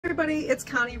Everybody, it's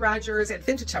Connie Rogers at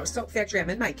Vintage House Soap Factory.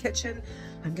 I'm in my kitchen.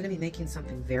 I'm going to be making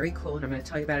something very cool, and I'm going to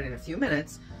tell you about it in a few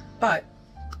minutes. But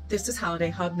this is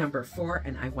Holiday Hub number 4,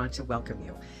 and I want to welcome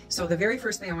you. So the very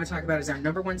first thing I want to talk about is our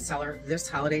 #1 seller this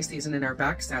holiday season in our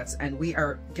box sets, and we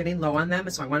are getting low on them,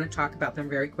 so I want to talk about them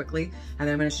very quickly, and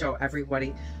then I'm going to show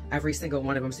everybody every single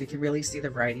one of them so you can really see the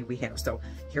variety we have. So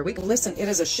here we go. Listen, it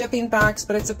is a shipping box,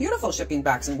 but it's a beautiful shipping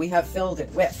box, and we have filled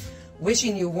it with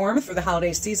wishing you warmth for the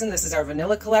holiday season. This is our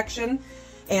vanilla collection,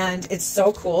 and it's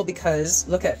so cool because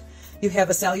look at, you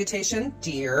have a salutation,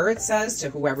 dear, it says,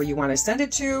 to whoever you want to send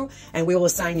it to, and we will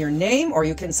assign your name, or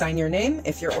you can sign your name.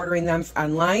 If you're ordering them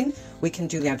online, we can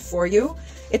do that for you.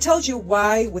 It tells you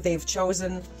why they've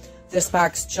chosen this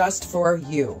box just for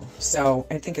you. So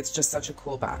I think it's just such a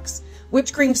cool box.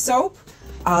 Whipped cream soap.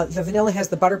 The vanilla has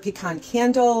the butter pecan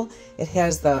candle. It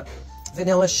has the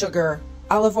vanilla sugar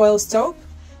olive oil soap.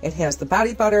 It has the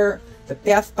body butter, the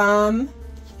bath bomb,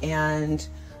 and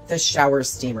the shower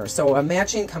steamer. So a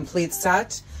matching complete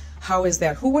set. How is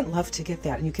that? Who wouldn't love to get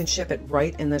that? And you can ship it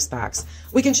right in this box.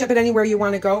 We can ship it anywhere you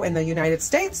want to go in the United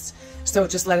States. So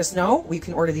just let us know. We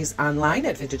can order these online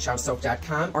at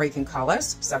vintagehousesoap.com, or you can call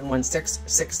us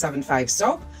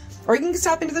 716-675-SOAP, or you can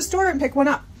stop into the store and pick one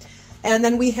up. And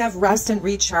then we have Rest and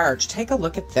Recharge. Take a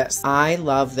look at this. I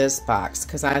love this box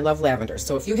because I love lavender.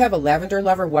 So if you have a lavender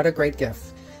lover, what a great gift.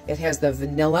 It has the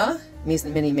vanilla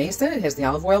mini mason. It has the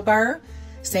olive oil bar.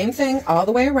 Same thing all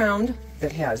the way around.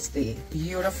 It has the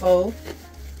beautiful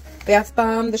bath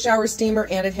bomb, the shower steamer,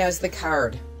 and it has the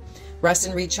card. Rest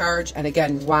and Recharge. And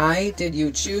again, why did you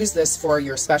choose this for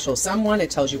your special someone? It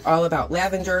tells you all about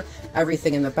lavender,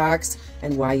 everything in the box,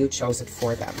 and why you chose it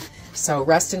for them. So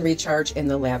Rest and Recharge in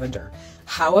the lavender.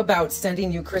 How about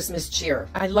sending you Christmas cheer?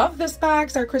 I love this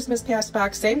box, our Christmas past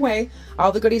box. Same way,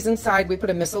 all the goodies inside. We put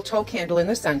a mistletoe candle in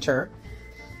the center.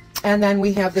 And then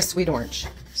we have the sweet orange.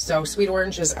 So sweet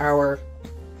orange is our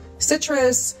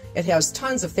citrus. It has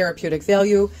tons of therapeutic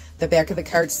value. The back of the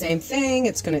card, same thing.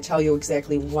 It's going to tell you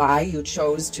exactly why you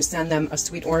chose to send them a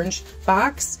sweet orange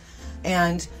box.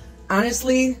 And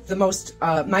honestly, the most,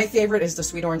 my favorite is the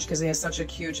sweet orange because it has such a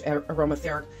huge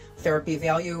aromatherapy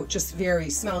value. Just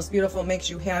smells beautiful, makes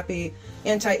you happy,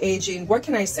 anti-aging. What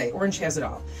can I say? Orange has it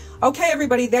all. Okay,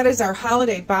 everybody, that is our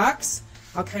holiday box.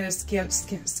 I'll kind of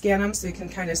scan them so you can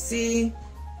kind of see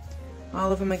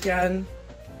all of them again.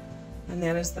 And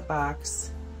that is the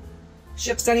box.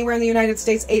 Ships anywhere in the United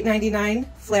States, $8.99,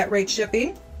 flat rate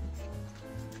shipping.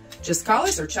 Just call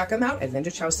us or check them out at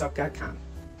vintagehousesoap.com.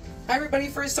 Hi everybody,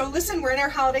 so listen, we're in our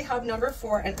Holiday Hub number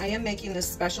 4, and I am making this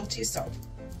specialty soap.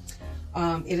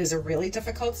 It is a really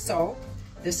difficult soap.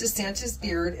 This is Santa's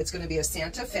beard. It's going to be a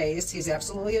Santa face. He's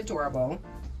absolutely adorable.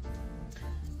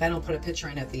 Then I'll put a picture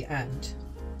in at the end.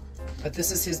 But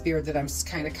this is his beard that I'm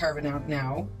kind of carving out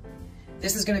now.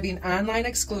 This is going to be an online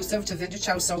exclusive to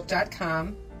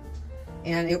vintagehousesoap.com,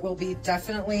 and it will be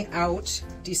definitely out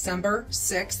December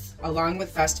 6th along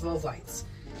with Festival of Lights.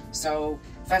 So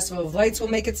Festival of Lights will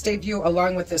make its debut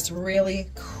along with this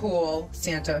really cool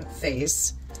Santa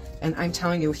face. And I'm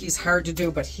telling you, he's hard to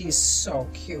do, but he's so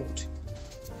cute.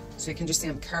 So you can just see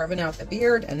him carving out the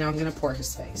beard, and now I'm going to pour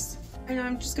his face. And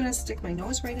I'm just going to stick my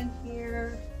nose right in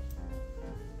here.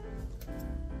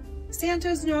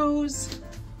 Santa's nose.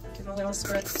 Give him a little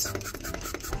spritz.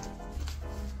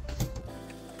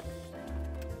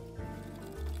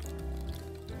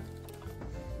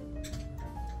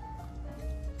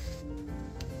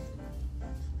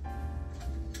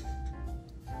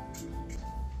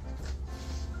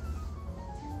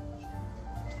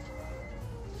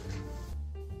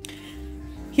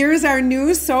 Here's our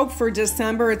new soap for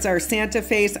December. It's our Santa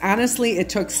face. Honestly, it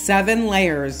took 7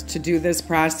 layers to do this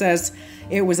process.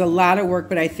 It was a lot of work,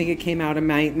 but I think it came out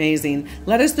amazing.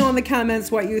 Let us know in the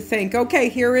comments what you think. Okay,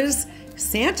 here is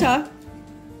Santa.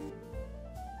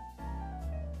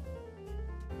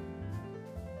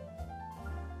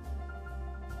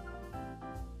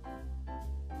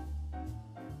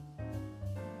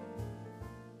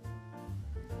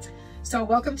 So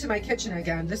welcome to my kitchen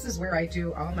again. This is where I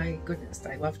do all my goodness.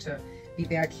 I love to be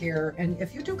back here. And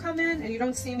if you do come in and you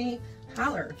don't see me,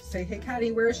 holler. Say, hey,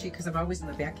 Connie, where is she? Because I'm always in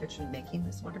the back kitchen making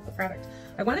this wonderful product.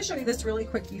 I want to show you this really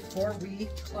quick before we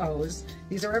close.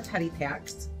 These are our petty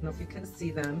packs. I don't know if you can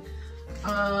see them.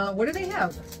 What do they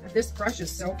have? This brush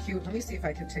is so cute. Let me see if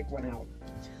I can take one out.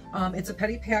 It's a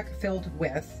petty pack filled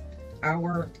with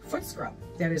our foot scrub.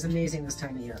 That is amazing this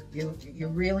time of year. You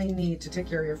really need to take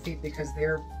care of your feet because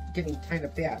they're getting kind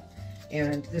of bad.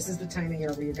 And this is the time of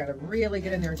year where you got to really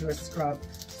get in there and do a scrub.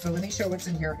 So let me show what's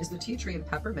in here. Is the tea tree and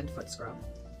peppermint foot scrub.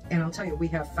 And I'll tell you, we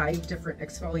have 5 different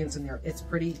exfoliants in there.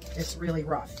 It's really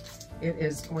rough. It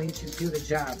is going to do the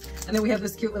job. And then we have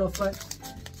this cute little foot.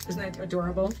 Isn't that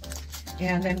adorable?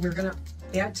 And then we're gonna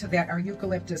add to that our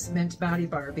eucalyptus mint body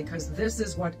butter, because this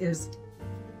is what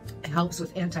helps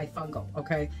with antifungal,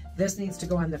 okay? This needs to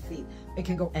go on the feet. It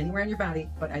can go anywhere on your body,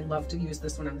 but I love to use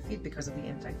this one on the feet because of the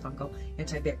antifungal,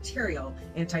 antibacterial,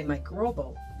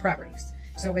 antimicrobial properties.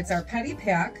 So it's our Petty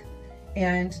Pack,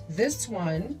 and this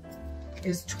one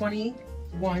is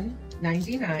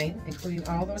 $21.99, including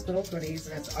all those little goodies,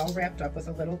 and it's all wrapped up with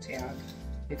a little tag.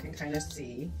 You can kind of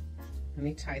see. Let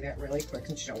me tie that really quick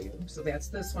and show you. So that's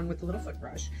this one with the little foot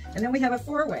brush. And then we have a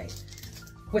 4-way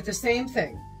with the same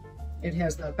thing. It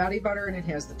has the body butter, and it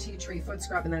has the tea tree foot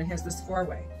scrub, and then it has this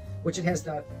 4-way, which it has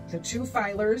the 2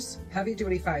 filers, heavy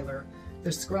duty filer,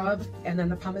 the scrub, and then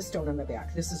the pumice stone on the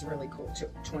back. This is really cool too,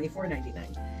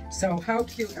 $24.99. So how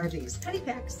cute are these? Petty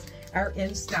Packs are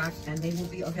in stock, and they will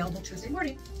be available Tuesday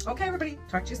morning. Okay, everybody,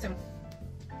 talk to you soon.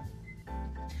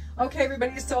 Okay,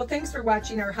 everybody, so thanks for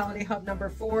watching our Holiday Hub number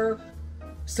 4.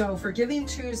 So for Giving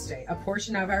Tuesday, a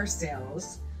portion of our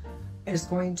sales is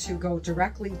going to go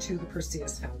directly to the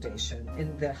Perseus Foundation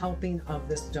in the helping of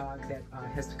this dog that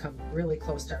has become really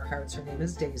close to our hearts. Her name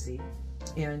is Daisy,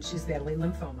 and she's battling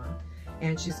lymphoma,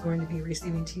 and she's going to be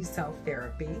receiving T-cell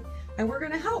therapy, and we're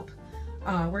going to help.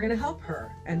 We're going to help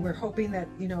her, and we're hoping that,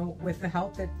 you know, with the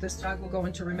help, that this dog will go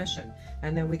into remission,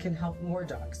 and then we can help more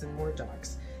dogs and more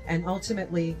dogs. And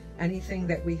ultimately, anything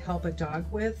that we help a dog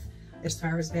with, as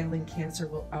far as battling cancer,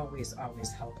 will always,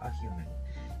 always help a human.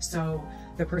 So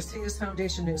the Perseus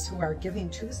Foundation is who our Giving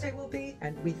Tuesday will be,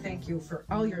 and we thank you for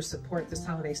all your support this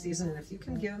holiday season. And if you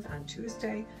can give on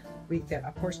Tuesday,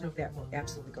 a portion of that will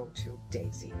absolutely go to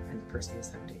Daisy and the Perseus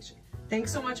Foundation.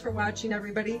 Thanks so much for watching,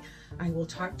 everybody. I will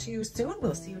talk to you soon.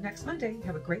 We'll see you next Monday.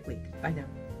 Have a great week. Bye now.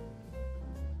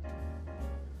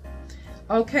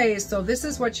 Okay, so this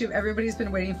is what everybody's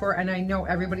been waiting for, and I know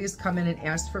everybody's come in and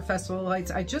asked for Festival of Lights.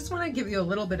 I just want to give you a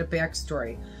little bit of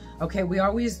backstory. Okay, we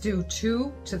always do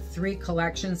 2 to 3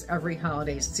 collections every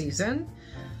holiday season.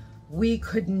 We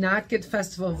could not get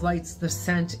Festival of Lights, the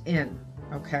scent, in,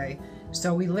 okay?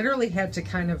 So we literally had to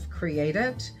kind of create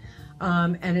it,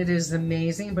 and it is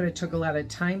amazing, but it took a lot of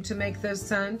time to make this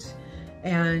scent,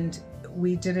 and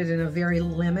we did it in a very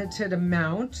limited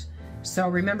amount. So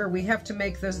remember, we have to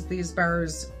make these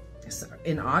bars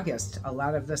in August. A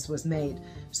lot of this was made.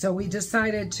 So we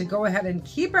decided to go ahead and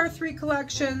keep our 3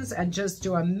 collections and just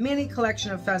do a mini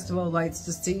collection of Festival of Lights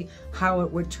to see how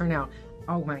it would turn out.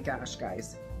 Oh my gosh,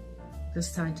 guys. The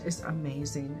scent is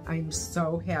amazing. I'm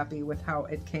so happy with how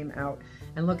it came out.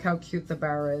 And look how cute the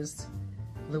bar is.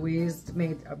 Louise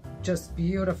made just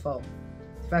beautiful.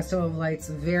 Festival of Lights,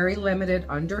 very limited,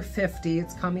 under 50.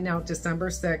 It's coming out December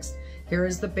 6th. Here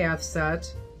is the bath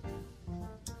set.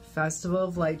 Festival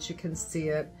of Lights, you can see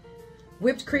it.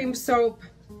 Whipped cream soap,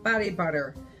 body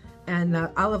butter, and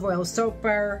the olive oil soap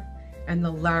bar, and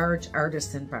the large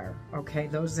artisan bar. Okay,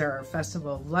 those are our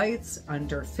Festival of Lights,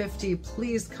 under 50.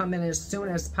 Please come in as soon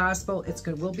as possible.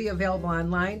 Will be available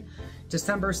online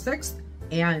December 6th,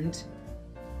 and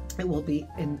it will be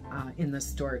in the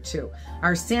store too.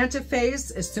 Our Santa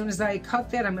Fe's, as soon as I cut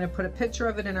that, I'm going to put a picture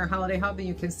of it in our Holiday Hub, and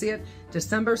you can see it.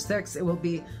 December 6th, it will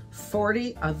be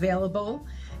 40 available,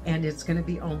 and it's going to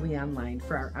be only online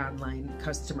for our online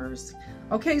customers.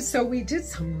 Okay, so we did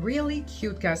some really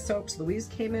cute guest soaps. Louise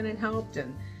came in and helped,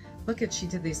 and look at, she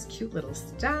did these cute little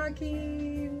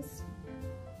stockings.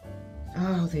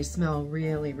 Oh, they smell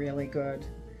really, really good.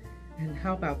 And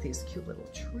how about these cute little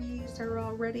trees are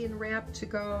all ready and wrapped to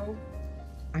go.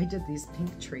 I did these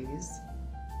pink trees.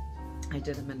 I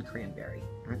did them in cranberry.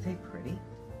 Aren't they pretty?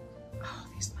 Oh,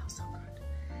 they smell so good.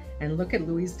 And look at,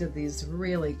 Louise did these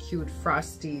really cute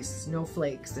frosty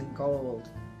snowflakes in gold.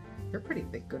 They're pretty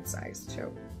big, good size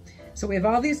too. So we have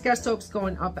all these guest soaps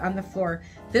going up on the floor.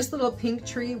 This little pink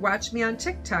tree, watch me on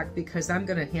TikTok because I'm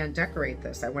going to hand decorate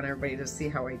this. I want everybody to see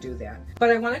how I do that. But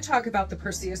I want to talk about the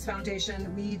Perseus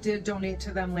Foundation. We did donate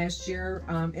to them last year.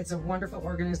 It's a wonderful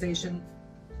organization,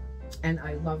 and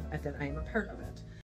I love that I am a part of it.